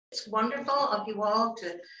It's wonderful of you all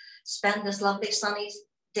to spend this lovely sunny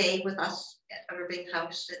day with us at Irving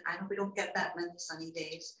House. I know we don't get that many sunny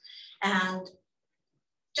days. And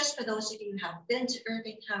just for those of you who have been to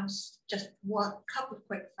Irving House, just one couple of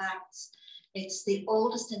quick facts. It's the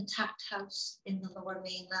oldest intact house in the Lower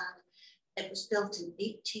Mainland. It was built in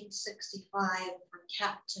 1865 for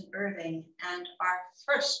Captain Irving and our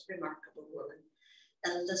first remarkable woman,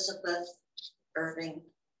 Elizabeth Irving.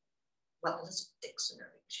 Well, Elizabeth Dixon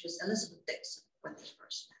Irving. She was Elizabeth Dixon when they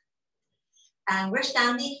first met. And we're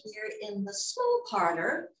standing here in the small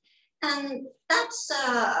parlor, and that's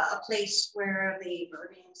a place where the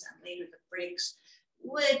Irvings and later the Briggs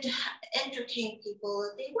would entertain people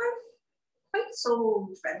they weren't quite so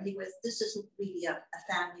friendly with. This isn't really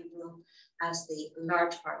a family room as the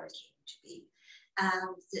large parlor came to be.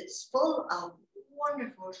 And it's full of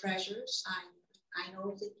wonderful treasures. I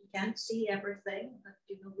know that you can't see everything, but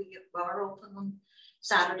you know, we are open on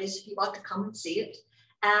Saturdays if you want to come and see it.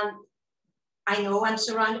 I know I'm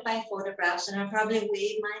surrounded by photographs, and I probably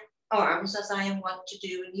wave my arms as I am wont to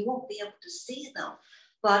do, and you won't be able to see them.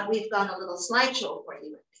 But we've got a little slideshow for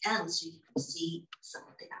you at the end so you can see some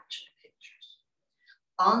of the actual pictures.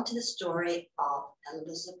 On to the story of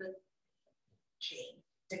Elizabeth Jane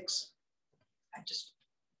Dixon. I just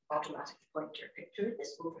automatically point to your picture.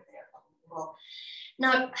 This over there on the wall.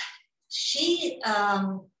 Now,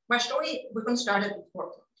 our story, we're going to start at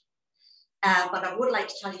Portland. But I would like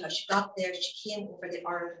to tell you how she got there. She came over the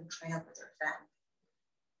Oregon Trail with her family.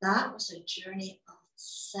 That was a journey of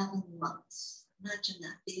 7 months. Imagine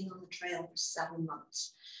that, being on the trail for 7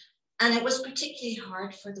 months. And it was particularly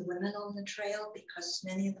hard for the women on the trail because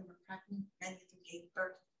many of them were pregnant, many of them gave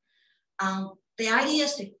birth. The idea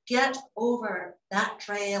is to get over that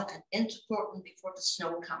trail and into Portland before the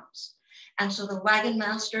snow comes. And so the wagon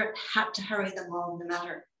master had to hurry them on, no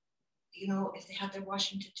matter, you know, if they had their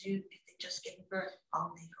washing to do, if they just given birth,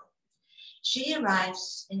 on they go. She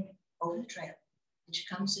arrives over the trail, and she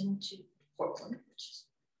comes into Portland, which is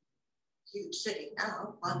a huge city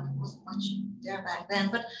now, but there wasn't much there back then.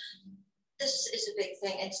 But this is a big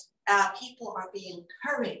thing. It's people are being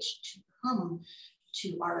encouraged to come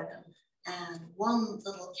to Oregon. And one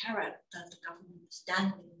little carrot that the government is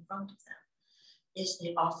dangling in front of them is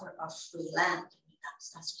the offer of free land. I mean,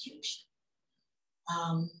 that's huge.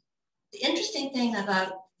 The interesting thing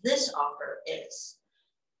about this offer is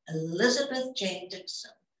Elizabeth Jane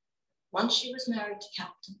Dixon, once she was married to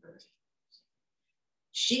Captain Irving,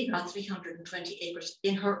 she got 320 acres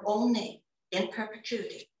in her own name, in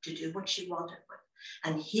perpetuity, to do what she wanted with,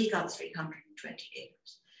 and he got 320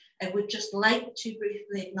 acres. I would just like to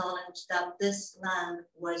briefly acknowledge that this land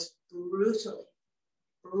was brutally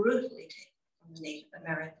taken from the Native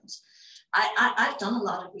Americans. I've done a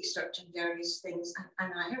lot of research on various things.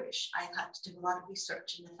 I'm Irish. I've had to do a lot of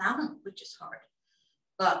research in the famine, which is hard.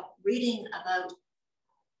 But reading about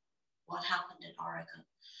what happened in Oregon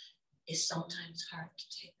is sometimes hard to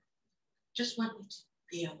take. Just want you to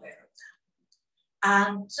be aware of that.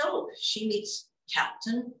 And so she meets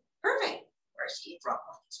Captain Irving. Where's he from?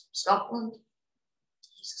 He's from Scotland.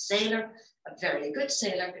 He's a sailor, a very good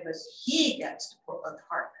sailor, because he gets to Portland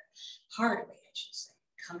Hardway, I should say,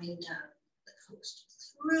 coming down the coast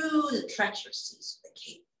through the treacherous seas of the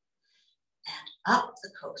Cape and up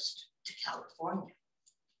the coast to California.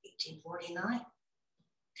 1849,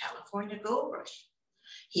 California Gold Rush.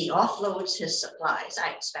 He offloads his supplies.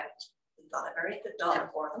 I expect he got a very good dollar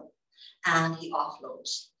for them. And he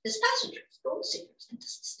offloads his passengers, gold seekers, and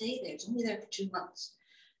doesn't stay there. He's only there for 2 months.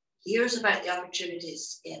 Hears about the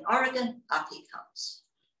opportunities in Oregon, up he comes.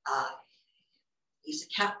 He's a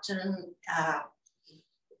captain,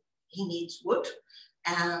 he needs wood,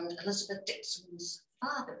 and Elizabeth Dixon's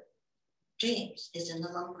father, James, is in the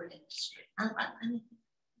lumber industry. And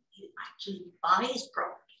he actually buys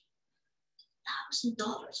property,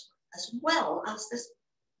 $1,000 as well as this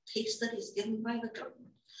piece that is given by the government.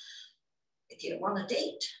 If you want a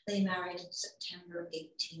date, they married in September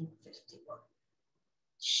 1851.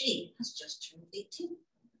 She has just turned 18.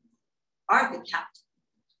 Our good captain,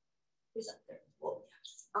 who's up there? Well,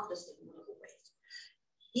 yes, obviously in a little way.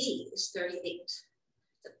 He is 38.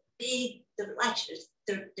 The big, actually,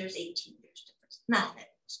 there's 18 years difference.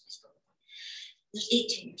 Mathematics is probably. There's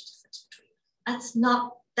 18 years difference between them. That's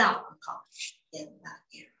not that uncommon in that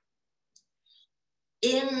era.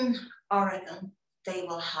 In Oregon, they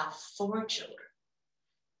will have 4 children.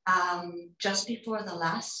 Just before the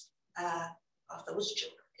last of those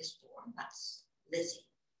children is born, that's Lizzie.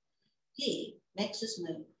 He makes his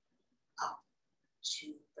move up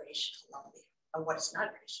to British Columbia, or what is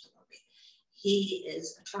not British Columbia. He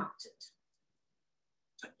is attracted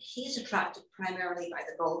he's attracted primarily by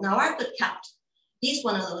the gold. Now, our good captain, he's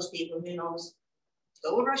one of those people who knows,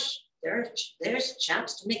 gold rush, there's a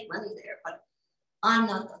chance to make money there, but I'm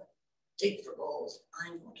not going to dig for gold.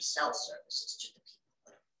 I'm going to sell services to the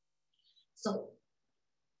people. So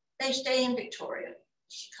they stay in Victoria.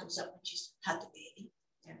 She comes up when she's had the baby.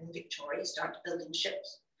 They're in Victoria, start building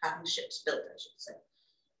ships, having ships built, I should say.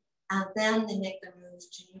 And then they make their move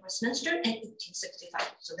to New Westminster in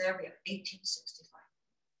 1865. So there we are, 1865.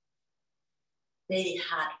 They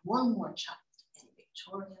had one more child in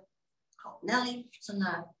Victoria called Nellie. So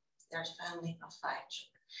now there's a family of 5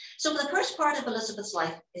 children. So the first part of Elizabeth's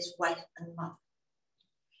life is wife and mother.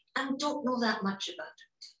 And don't know that much about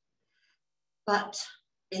it. But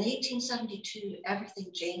in 1872,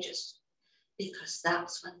 everything changes because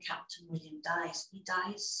that's when Captain William dies. He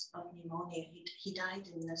dies of pneumonia. He died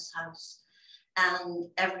in this house and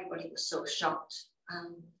everybody was so shocked.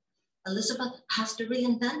 Elizabeth has to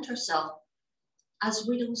reinvent herself as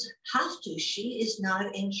widows have to. She is now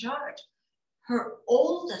in charge. Her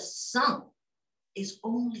oldest son is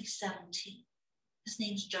only 17. His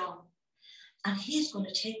name's John. And he's going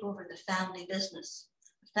to take over the family business.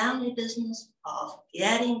 The family business of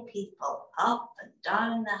getting people up and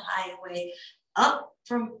down the highway, up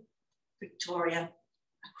from Victoria,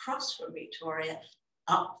 across from Victoria,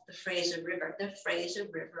 up the Fraser River. The Fraser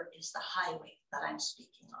River is the highway that I'm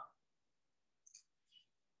speaking of.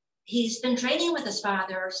 He's been training with his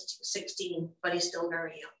father since he was 16, but he's still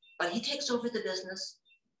very young. But he takes over the business.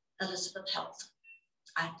 Elizabeth helps him.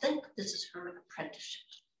 I think this is her apprenticeship.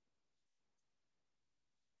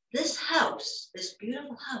 This house, this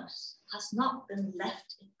beautiful house, has not been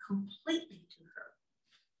left completely to her.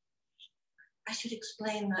 I should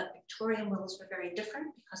explain that Victorian wills were very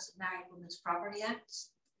different because of Married Women's Property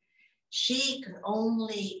Acts. She can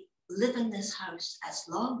only live in this house as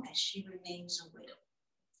long as she remains a widow.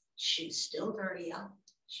 She's still very young.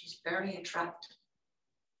 She's very attractive.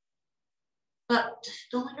 But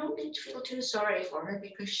I don't need to feel too sorry for her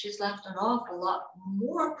because she's left an awful lot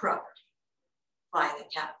more property by the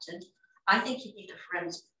captain. I think you need a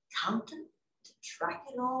forensic accountant to track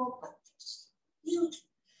it all, but there's a huge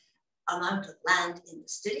amount of land in the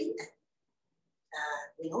city. And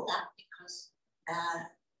we know that because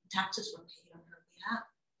taxes were paid on her behalf.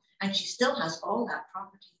 And she still has all that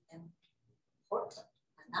property in Portland,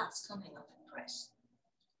 and that's coming up in price.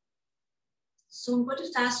 So I'm going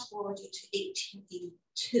to fast forward you to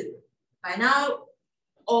 1882. By now,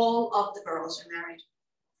 all of the girls are married,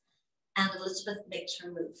 and Elizabeth makes her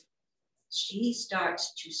move. She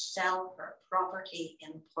starts to sell her property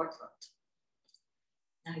in Portland.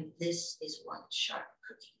 Now, this is one sharp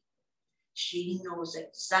cookie. She knows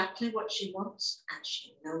exactly what she wants, and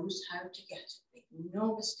she knows how to get it. Make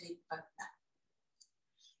no mistake about that.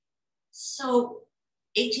 So,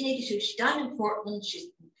 1882, she's down in Portland. She's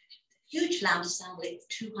huge land assembly of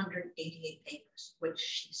 288 acres, which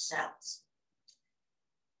she sells.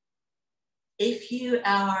 If you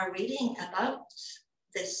are reading about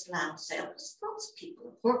this land sale, there's lots of people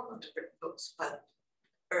in Portland have written books about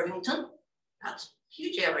Irvington. That's a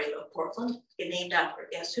huge area of Portland, named after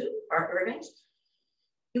guess who, or Irvings.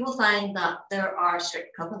 You will find that there are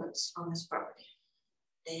strict covenants on this property.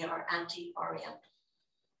 They are anti-Oriental.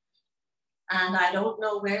 And I don't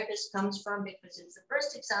know where this comes from because it's the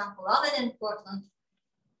first example of it in Portland,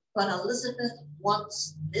 but Elizabeth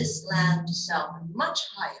wants this land to sell much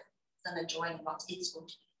higher than adjoining lots. It's going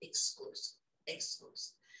to be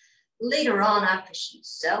exclusive. Later on, after she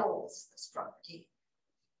sells this property,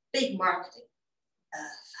 big marketing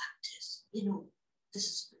fact is, you know,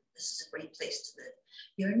 this is a great place to live.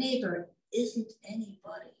 Your neighbor isn't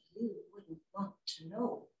anybody you wouldn't want to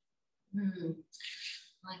know.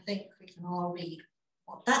 I think we can all read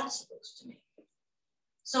what that's supposed to mean.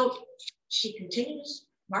 So she continues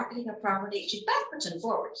marketing her property. She's backwards and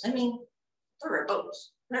forwards. I mean, there are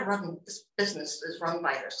boats. This business is run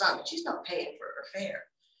by her son, but she's not paying for her fare.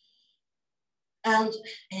 And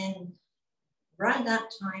around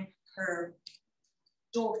that time, her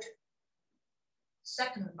daughter,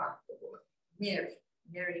 second remarkable woman,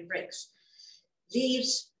 Mary Briggs,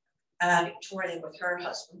 leaves Victoria with her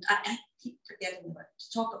husband. I keep forgetting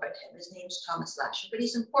to talk about him. His name's Thomas Lasher, but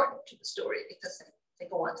he's important to the story because they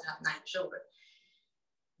go on to have 9 children.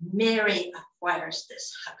 Mary acquires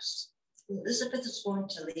this house. Elizabeth is going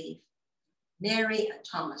to leave. Mary and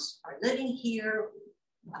Thomas are living here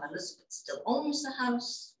while Elizabeth still owns the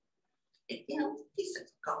house. These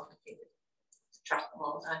things are complicated. Track them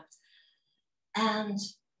all the time. And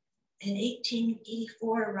in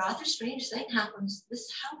 1884, a rather strange thing happens. This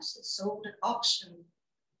house is sold at auction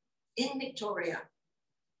in Victoria.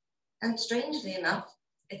 And strangely enough,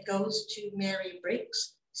 it goes to Mary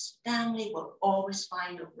Briggs. His family will always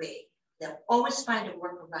find a way. They'll always find a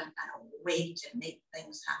workaround and a way to make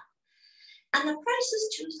things happen. And the price is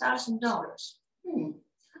 $2,000. I wonder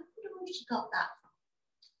where she got that from.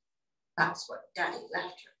 That's what Daddy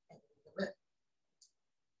left her in the will.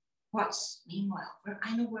 What's meanwhile?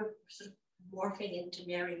 I know we're sort of morphing into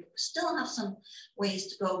Mary, but we still have some ways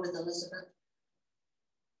to go with Elizabeth.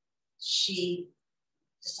 She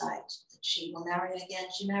decides that she will marry again.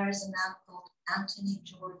 She marries a man called Anthony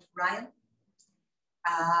George Ryan.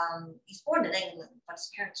 He's born in England, but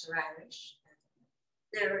his parents are Irish.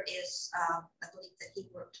 There is a belief that he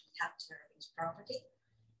worked on Captain Irving's property.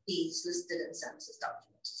 He's listed in census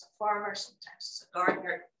documents as a farmer, sometimes as a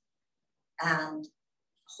gardener, and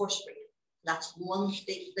horse breeder. That's one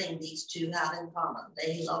big thing these two have in common.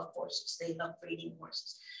 They love horses. They love breeding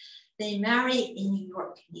horses. They marry in New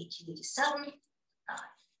York in 1887. They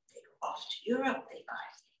go off to Europe. They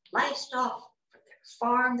buy livestock for their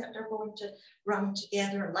farm that they're going to run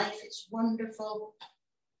together. Life is wonderful.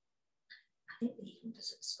 I think they even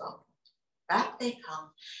visit Scotland. Back they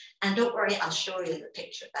come. And don't worry, I'll show you the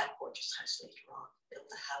picture of that gorgeous house later on. Build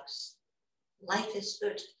the house. Life is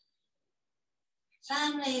good.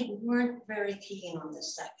 Family weren't very keen on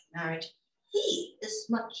this second marriage. He is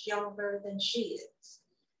much younger than she is.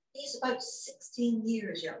 He's about 16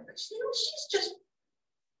 years younger. You know, she's just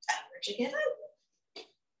averaging it out.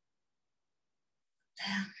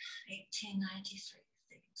 Then, 1893,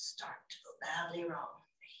 things start to go badly wrong.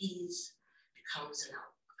 He becomes an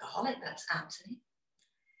alcoholic, that's Anthony,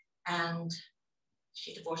 and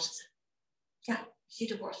she divorces him. Yeah, she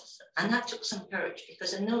divorces him. And that took some courage,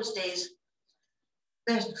 because in those days,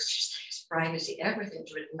 there's no such thing as privacy.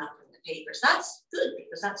 Everything's written up in the papers. That's good,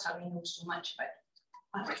 because that's how he knows so much about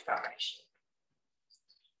Irish property.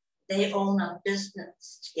 They own a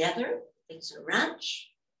business together. It's a ranch.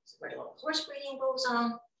 It's where a lot of horse breeding goes on.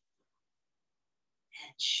 And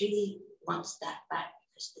she wants that back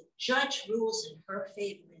because the judge rules in her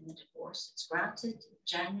favor in the divorce. It's granted in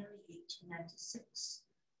January 1896.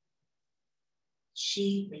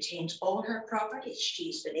 She retains all her property.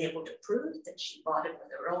 She's been able to prove that she bought it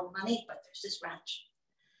with her own money, but there's this ranch.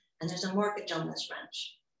 And there's a mortgage on this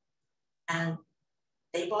ranch. And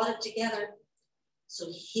they bought it together,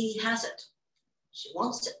 so he has it. She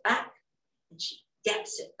wants it back, and she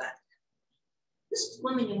gets it back. This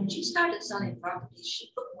woman, when she started selling properties,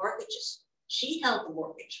 she put mortgages. She held the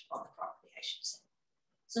mortgage on the property, I should say.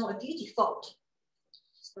 So if you default,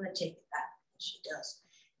 she's going to take it back, and she does.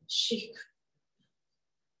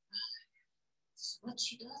 So what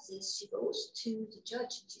she does is she goes to the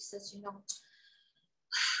judge and she says, you know,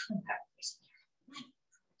 I'm paraphrasing here. My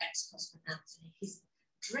ex-husband Anthony, he's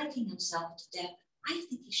drinking himself to death. I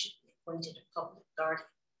think he should be appointed a public guardian.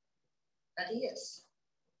 But he is.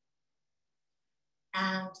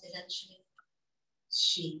 And eventually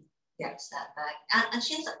she gets that back. And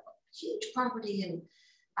she has a huge property in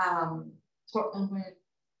Portland where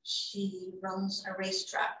she runs a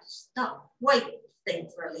racetrack. It's not quite a thing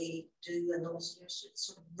for a lady to do in those years. It's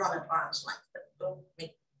sort of run at arm's length, but don't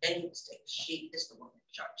make any mistakes. She is the one in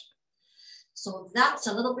charge. So that's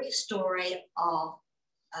a little brief story of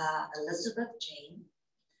Elizabeth Jane.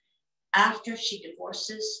 After she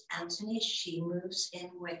divorces Anthony, she moves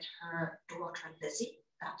in with her daughter Lizzie.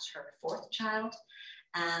 That's her fourth child.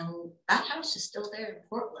 And that house is still there in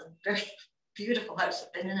Portland. Very beautiful house.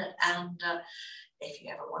 I've been in it. And if you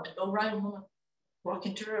ever want to go around on a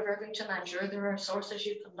walking tour of Irvington, I'm sure there are sources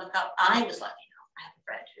you can look up. I was lucky enough. I have a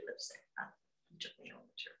friend who lives there. He took me on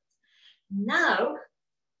the tour. Now,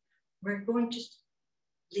 we're going to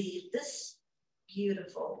leave this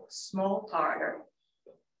beautiful small parlor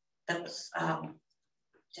that was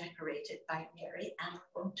decorated by Mary, and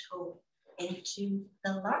we're going to go into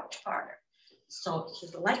the large parlor. So if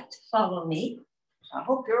you'd like to follow me, I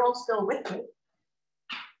hope you're all still with me.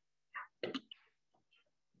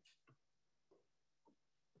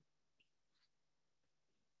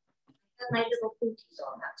 My little booties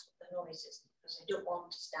on, that's what the noise is, because I don't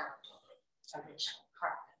want to stand on the original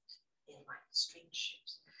carpet in my street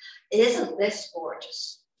shoes. Isn't this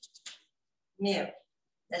gorgeous? Mary.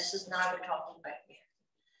 This is now we're talking about Mary.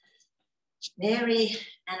 Mary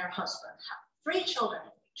and her husband have 3 children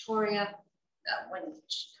in Victoria. When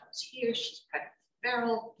she comes here, she's pregnant with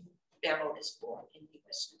Beryl. Beryl is born in New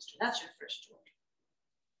Westminster. That's her first daughter.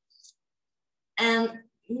 And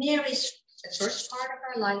Mary's the first part of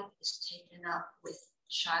her life is taken up with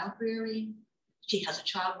child rearing. She has a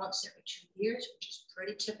child once every 2 years, which is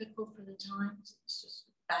pretty typical for the times. It's just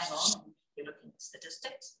bang on. You're looking at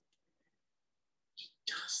statistics. She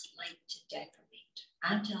does like to decorate.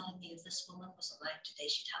 I'm telling you, if this woman was alive today,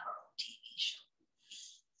 she'd have her own TV show.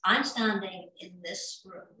 I'm standing in this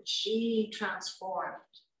room, which she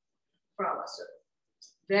transformed from a sort of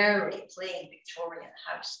very plain Victorian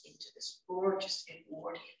house into this gorgeous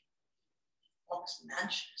Edwardian, almost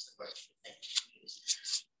mansion is the word you think to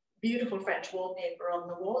use. Beautiful French wallpaper on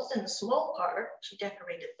the walls. In the small parlor, she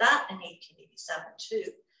decorated that in 1887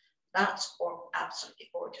 too. That's absolutely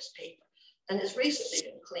gorgeous paper. And it's recently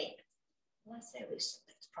been cleaned. When I say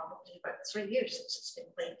recently, it's probably about 3 years since it's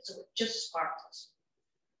been cleaned, so it just sparkles.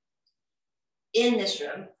 In this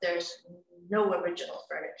room, there's no original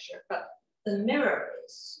furniture, but the mirror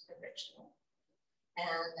is original.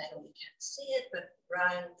 And I know you can't see it, but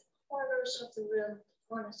around the corners of the room, the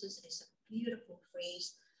cornices is a beautiful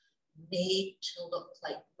frieze made to look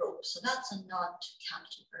like rope. So that's a nod to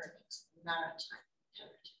Captain Irving's maritime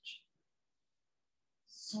heritage.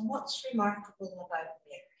 So what's remarkable about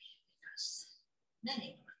Mary? Because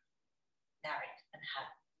many women married and had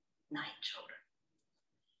 9 children.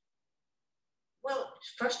 Well,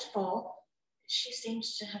 first of all, she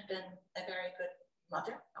seems to have been a very good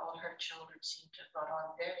mother. All her children seem to have got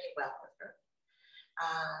on very well with her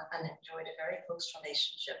and enjoyed a very close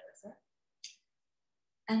relationship with her.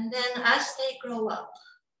 And then as they grow up,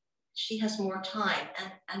 she has more time.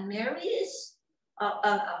 And Mary is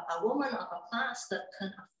a woman of a class that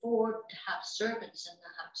can afford to have servants in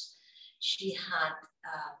the house. She had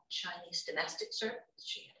Chinese domestic servants.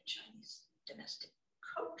 She had a Chinese domestic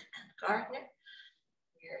cook and gardener.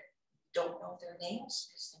 We don't know their names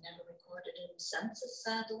because they're never recorded in the census,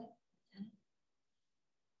 sadly. Okay.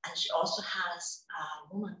 And she also has a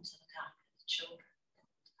woman to look after the children.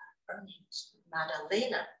 Her name is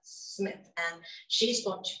Madalena Smith, and she's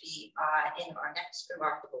going to be in our next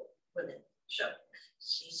Remarkable Women show.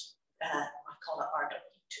 She's, I call her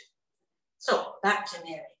RW2. So back to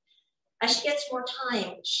Mary. As she gets more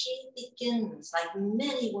time, she begins, like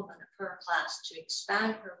many women of her class, to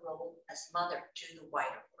expand her role as mother to the wider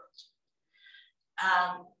world.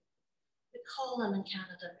 We call them in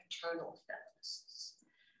Canada maternal feminists.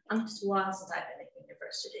 And it's a while since I've been at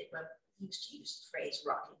university, but we used to use the phrase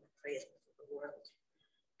rocking the cradle of the world.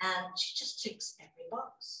 And she just ticks every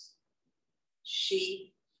box.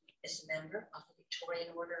 She is a member of the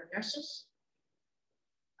Victorian Order of Nurses.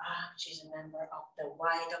 She's a member of the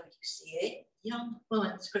YWCA, Young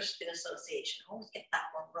Women's Christian Association. I always get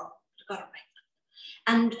that one wrong, but I got it right.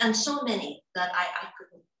 And so many that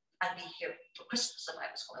I'd be here for Christmas if I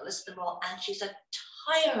was going to list them all. And she's a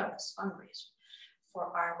tireless fundraiser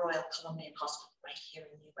for our Royal Columbian Hospital right here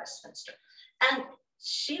in New Westminster. And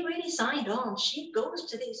she really signed on. She goes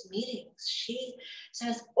to these meetings. She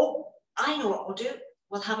says, oh, I know what we'll do.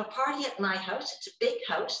 We'll have a party at my house. It's a big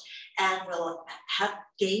house, and we'll have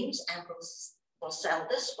games, and we'll sell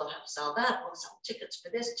this, we'll sell that, we'll sell tickets for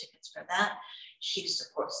this, tickets for that. She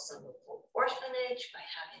supports the local orphanage by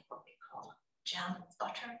having what we call jam and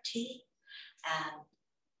butter tea, and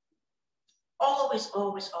always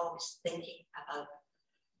thinking about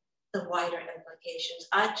the wider implications.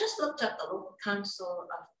 I just looked up the local council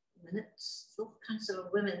of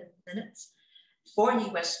women minutes for New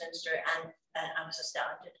Westminster, and I was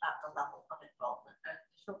astounded at the level of involvement.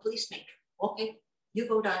 There's no police matron. Okay, you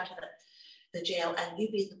go down to the jail and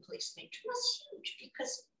you be the police matron. That's huge,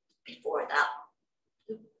 because before that,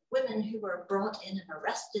 the women who were brought in and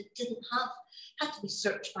arrested had to be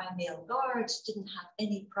searched by male guards, didn't have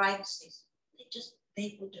any privacy.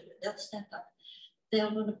 They will do it. They'll step up.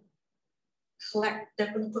 They're going to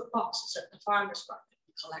put boxes at the farmer's market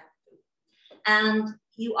and collect food. And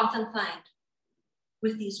you often find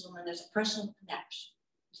with these women, there's a personal connection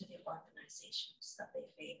to the organizations that they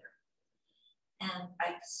favor. And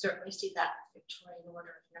I certainly see that with Victorian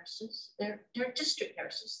Order of Nurses. They're district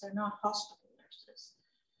nurses, they're not hospital nurses.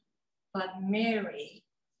 But Mary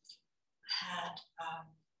had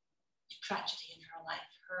tragedy in her life.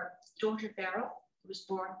 Her daughter Beryl, who was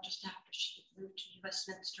born just after she moved to New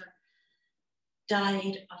Westminster,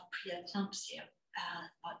 died of preeclampsia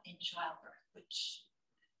in childbirth, which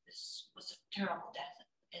was a terrible death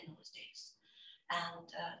in those days. And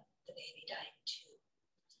the baby died too.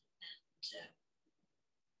 And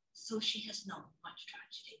so she has known much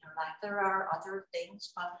tragedy in her life. There are other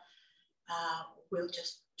things, but we'll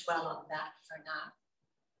just dwell on that for now.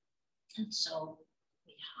 And so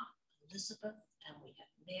we have Elizabeth and we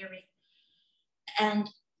have Mary.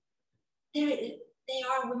 And they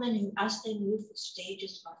are women who, as they move the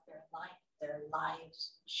stages of their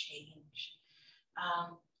lives change.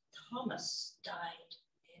 Thomas died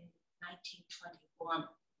in 1921,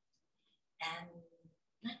 and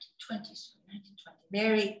 1920.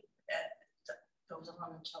 Mary, goes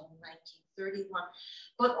on until 1931.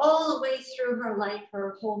 But all the way through her life,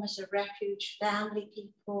 her home is a refuge. Family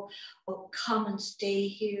people will come and stay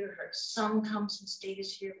here. Her son comes and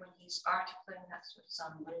stays here when he's articling. That's her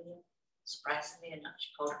son, William. Surprisingly enough, she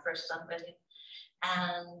called her first son, William.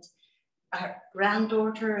 And our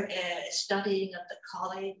granddaughter is studying at the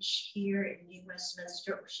college here in New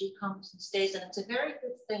Westminster. She comes and stays, and it's a very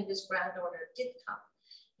good thing this granddaughter did come,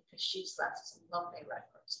 because she's left some lovely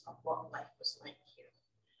records of what life was like here.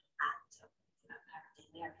 And apparently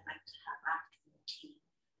Mary liked to have afternoon tea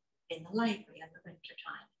in the library in the winter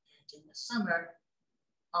time, and in the summer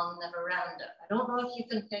on the veranda. I don't know if you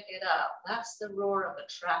can pick it up. That's the roar of the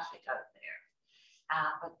traffic out there.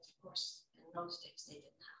 But of course, in those days, they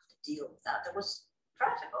didn't have to deal with that. There was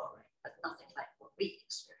traffic all right, but nothing like what we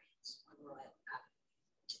experience on Royal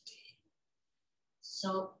Avenue today.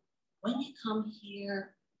 So when you come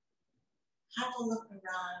here, have a look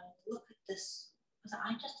around, look at this, because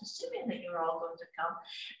I'm just assuming that you're all going to come.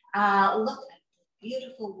 Look at the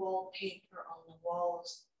beautiful wallpaper on the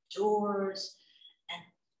walls, doors, and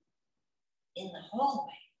in the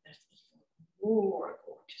hallway, there's even more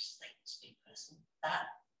gorgeous things, because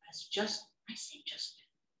that has just, I say just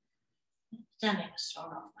been, the pandemic was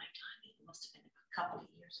thrown off my time. It must have been a couple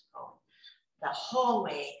of years ago. The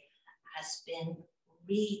hallway has been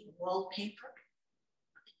re-wallpapered.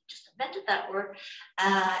 Just invented that word,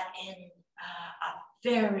 in a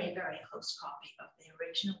very, very close copy of the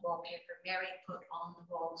original wallpaper Mary put on the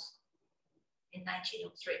walls in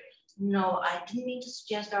 1903. No, I didn't mean to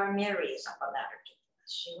suggest our Mary is up a ladder to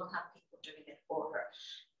this. She will have people doing it for her.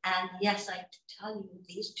 And yes, I tell you,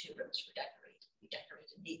 these two rooms were decorated. We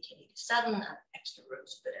decorated in 1887, and extra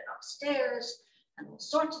rooms put in upstairs, and all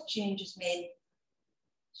sorts of changes made.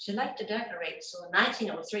 She liked to decorate, so in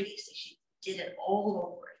 1903, she did it all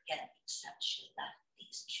over again, except she left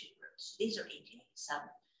these two rooms. These are 1887,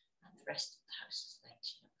 and the rest of the house is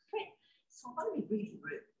 1903. So I want to be really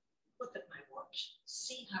rude. Look at my watch,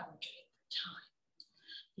 see how we're doing for time,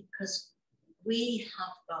 because we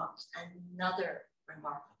have got another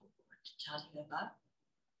remarkable woman to tell you about.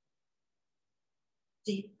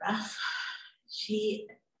 Deep breath. She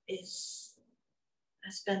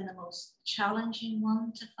has been the most challenging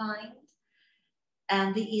one to find,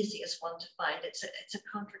 and the easiest one to find. It's a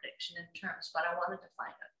contradiction in terms, but I wanted to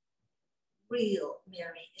find a real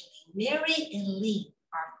Mary Aline. Mary Aline,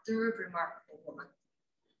 our third remarkable woman,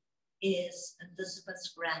 is Elizabeth's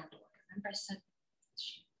granddaughter. Remember I said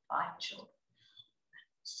she had 5 children.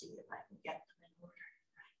 Let's see if I can get them in order.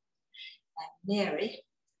 Right. Mary,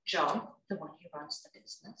 John, the one who runs the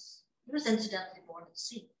business, he was incidentally born at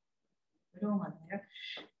sea. Widow one there.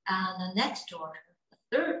 And the next daughter,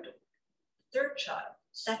 the third child,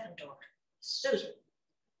 second daughter, Susan.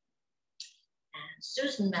 And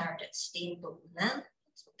Susan married at Steamboat then.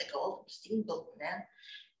 That's what they called them, Steamboat then.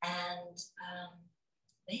 And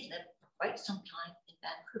they lived for quite some time in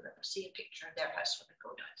Vancouver. We'll see a picture of their house when we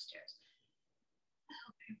go downstairs. I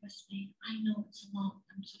hope you're with me. I know it's a lot.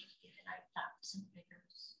 I'm sort of giving out facts and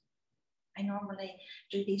figures. I normally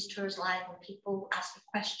do these tours live when people ask me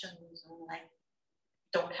questions, and I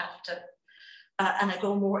don't have to, and I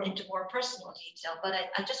go more into more personal detail, but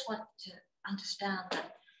I just want to understand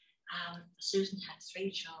that Susan had 3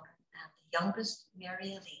 children, and the youngest,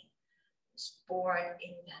 Mary Aline, was born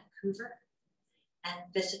in Vancouver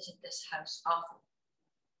and visited this house often.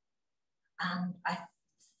 And I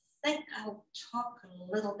think I'll talk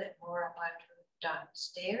a little bit more about her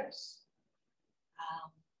downstairs.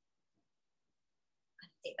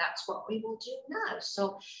 I think that's what we will do now.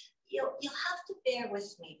 So you'll have to bear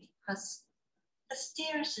with me, because the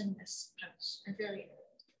stairs in this house are very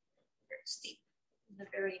steep, they're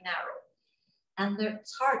very narrow, and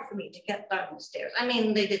it's hard for me to get down the stairs. I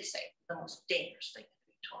mean, they did say the most dangerous thing in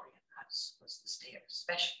the Victorian house was the stairs,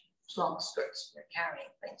 especially long skirts were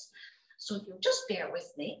carrying things. So if you'll just bear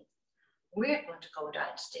with me, we're going to go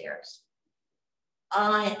downstairs.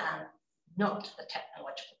 I am not a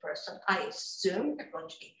technological person. I assume you're going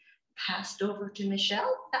to be passed over to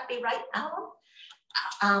Michelle. That be right,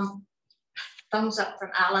 Alan? Thumbs up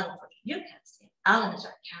from Alan. You can't see him. Alan is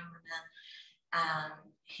our cameraman,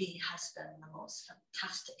 and he has been the most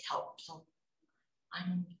fantastic help. So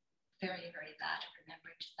I'm very, very bad at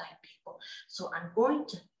remembering to thank people. So I'm going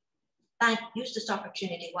to use this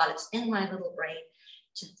opportunity while it's in my little brain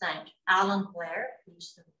to thank Alan Blair,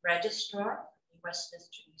 who's the registrar of the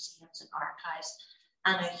Westminster Museums and Archives,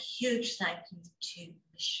 and a huge thank you to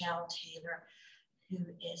Michelle Taylor, who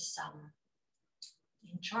is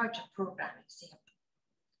in charge of programming. See,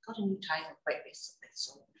 got a new title quite recently,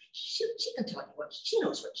 so she can tell you what she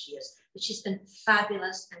knows what she is. But she's been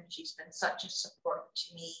fabulous, and she's been such a support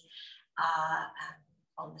to me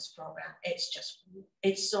on this program.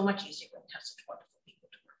 It's so much easier when you have such wonderful people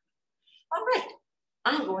to work with. All right,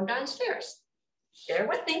 I'm going downstairs. Bear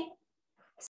with me.